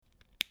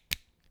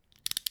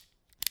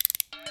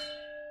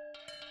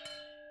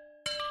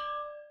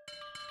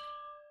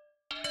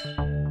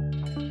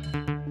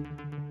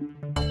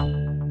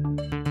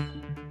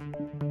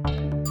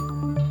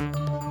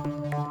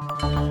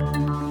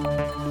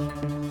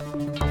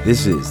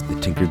This is the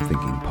Tinkered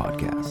Thinking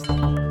Podcast.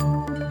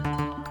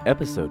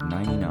 Episode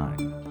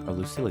 99, A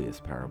Lucilius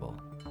Parable.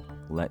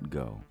 Let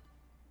Go.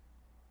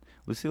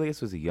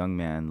 Lucilius was a young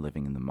man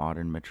living in the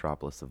modern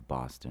metropolis of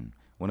Boston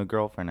when a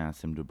girlfriend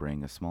asked him to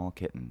bring a small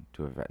kitten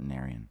to a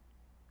veterinarian.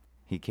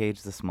 He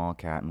caged the small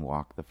cat and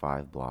walked the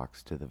 5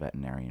 blocks to the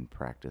veterinarian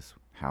practice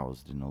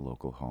housed in a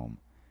local home.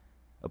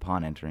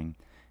 Upon entering,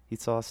 he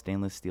saw a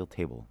stainless steel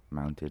table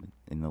mounted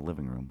in the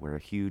living room where a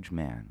huge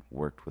man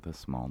worked with a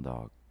small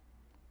dog.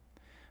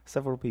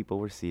 Several people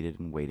were seated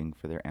and waiting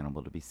for their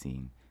animal to be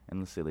seen, and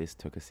Lucilius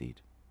took a seat.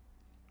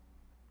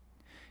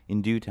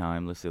 In due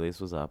time,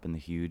 Lucilius was up, and the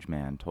huge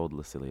man told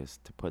Lucilius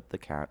to put the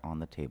cat on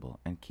the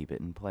table and keep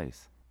it in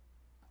place.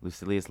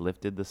 Lucilius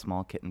lifted the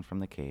small kitten from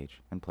the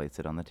cage and placed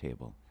it on the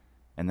table,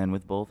 and then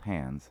with both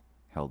hands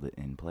held it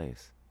in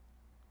place.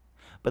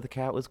 But the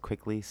cat was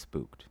quickly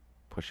spooked,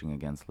 pushing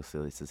against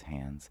Lucilius's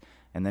hands,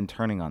 and then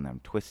turning on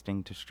them,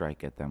 twisting to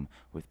strike at them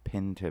with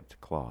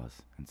pin-tipped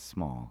claws and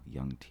small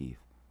young teeth.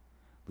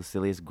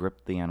 Lucilius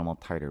gripped the animal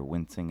tighter,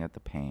 wincing at the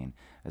pain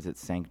as it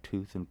sank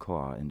tooth and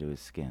claw into his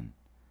skin.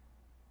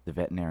 The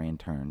veterinarian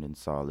turned and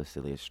saw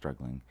Lucilius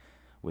struggling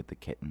with the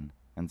kitten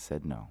and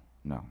said, "No,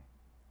 no."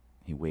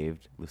 He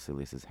waved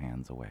Lucilius's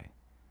hands away.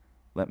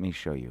 "Let me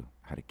show you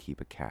how to keep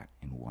a cat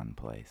in one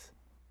place."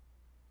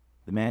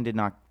 The man did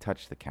not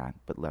touch the cat,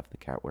 but left the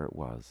cat where it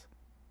was.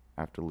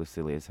 After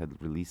Lucilius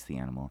had released the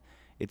animal,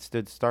 it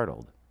stood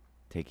startled,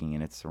 taking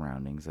in its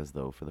surroundings as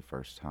though for the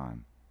first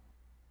time.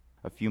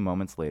 A few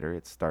moments later,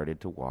 it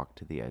started to walk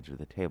to the edge of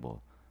the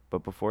table,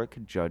 but before it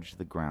could judge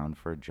the ground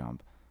for a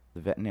jump,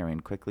 the veterinarian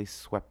quickly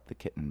swept the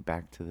kitten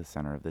back to the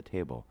center of the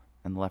table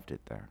and left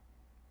it there.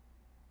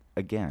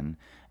 Again,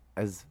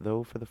 as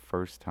though for the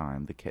first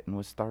time, the kitten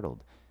was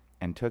startled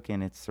and took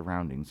in its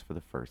surroundings for the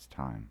first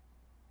time.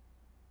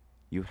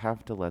 "You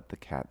have to let the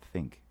cat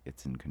think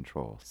it's in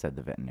control," said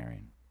the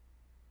veterinarian.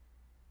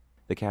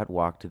 The cat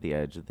walked to the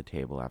edge of the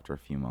table after a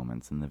few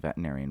moments, and the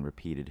veterinarian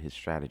repeated his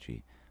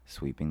strategy,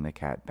 sweeping the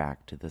cat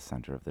back to the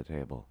center of the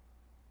table.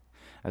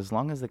 As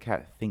long as the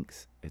cat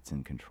thinks it's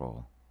in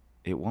control,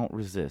 it won't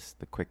resist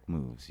the quick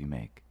moves you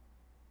make.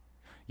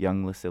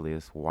 Young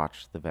Lucilius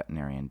watched the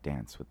veterinarian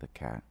dance with the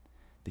cat.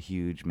 The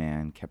huge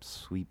man kept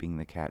sweeping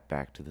the cat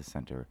back to the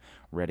center,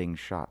 readying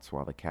shots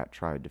while the cat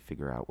tried to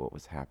figure out what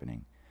was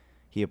happening.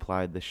 He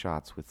applied the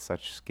shots with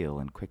such skill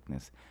and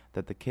quickness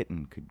that the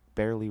kitten could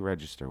barely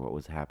register what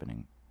was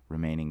happening,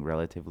 remaining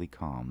relatively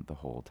calm the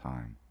whole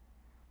time.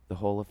 The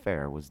whole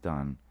affair was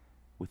done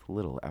with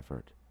little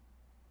effort.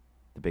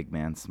 The big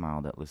man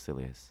smiled at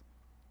Lucilius.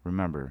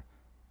 "Remember,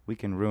 we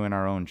can ruin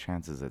our own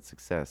chances at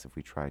success if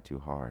we try too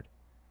hard.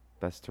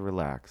 Best to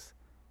relax,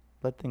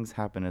 let things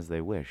happen as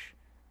they wish,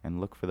 and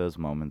look for those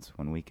moments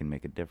when we can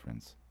make a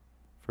difference,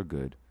 for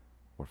good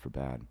or for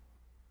bad."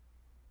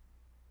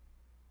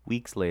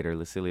 Weeks later,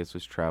 Lucilius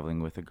was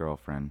traveling with a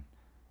girlfriend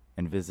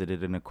and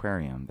visited an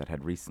aquarium that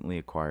had recently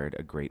acquired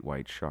a great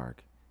white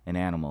shark, an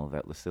animal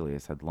that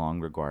Lucilius had long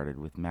regarded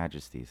with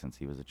majesty since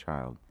he was a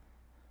child.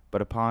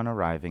 But upon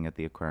arriving at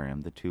the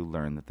aquarium, the two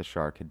learned that the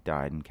shark had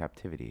died in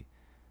captivity,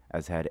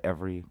 as had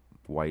every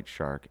white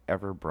shark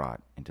ever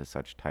brought into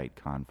such tight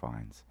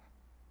confines.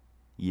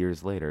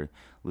 Years later,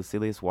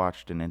 Lucilius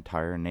watched an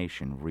entire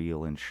nation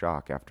reel in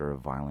shock after a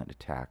violent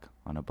attack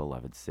on a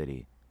beloved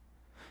city.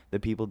 The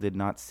people did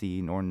not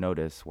see nor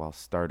notice while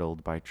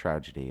startled by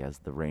tragedy as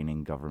the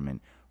reigning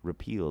government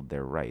repealed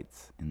their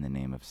rights in the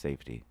name of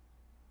safety.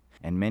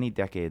 And many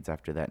decades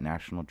after that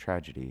national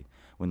tragedy,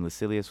 when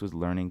Lucilius was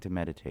learning to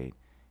meditate,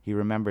 he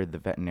remembered the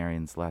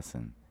veterinarian's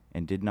lesson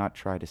and did not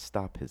try to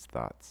stop his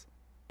thoughts,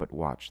 but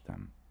watched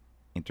them,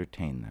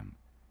 entertained them,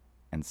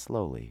 and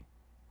slowly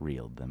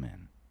reeled them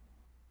in.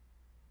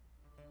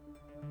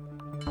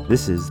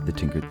 This is the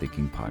Tinkered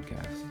Thinking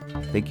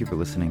Podcast. Thank you for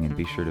listening, and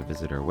be sure to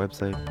visit our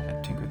website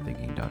at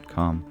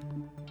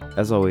tinkeredthinking.com.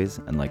 As always,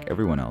 and like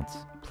everyone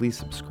else, please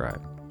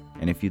subscribe.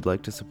 And if you'd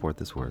like to support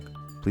this work,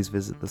 please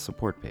visit the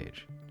support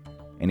page.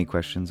 Any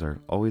questions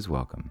are always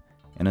welcome,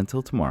 and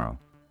until tomorrow,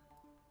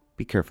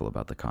 be careful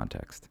about the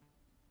context.